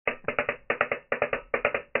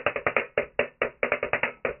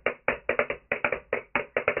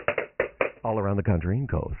all around the country and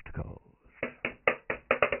coast to coast.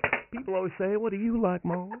 People always say, what do you like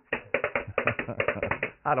most?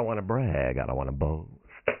 I don't want to brag. I don't want to boast.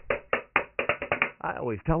 I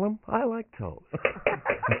always tell them I like toast.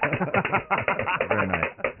 Very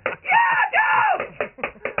nice. Yeah, toast!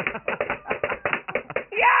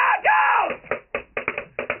 Yeah, toast!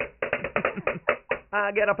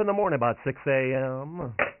 I get up in the morning about 6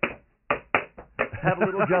 a.m. Have a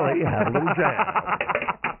little jelly, have a little jam.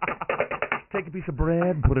 Take a piece of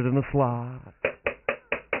bread, put it in the slot.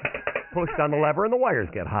 Push down the lever and the wires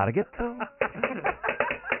get hot. I get toast.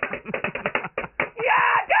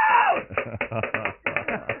 Yeah, toast!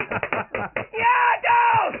 Yeah,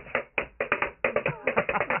 toast!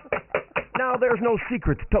 Now, there's no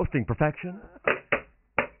secret to toasting perfection.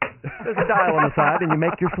 There's a dial on the side and you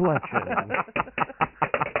make your selection.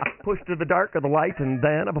 Push to the dark of the light, and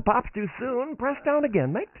then, if it pops too soon, press down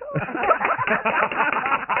again. Make toast.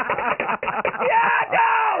 Yeah,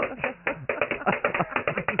 toast!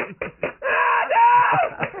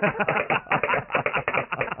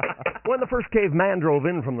 When the first caveman drove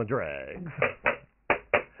in from the dregs,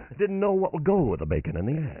 didn't know what would go with the bacon and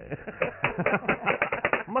the egg.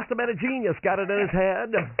 Must have been a genius, got it in his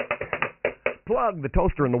head. Plug the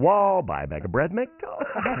toaster in the wall, buy a bag of bread, make toast.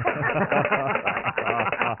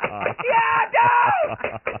 Yeah,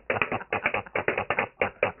 toast!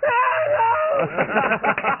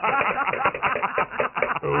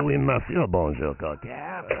 Oui, monsieur, bonjour,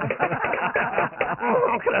 coquette.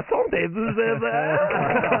 Croissant des vous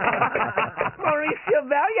Mauricio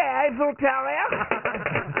Vallier, vous carrière.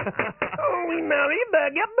 Oui, Marie,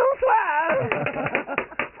 baguette, bonsoir.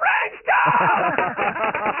 French toast!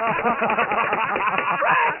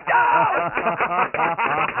 French toast!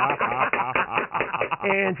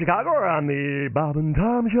 In Chicago, we're on the Bob and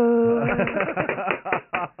Tom Show.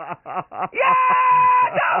 Yeah,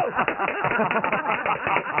 toast!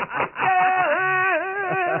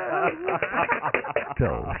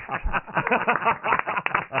 Toast.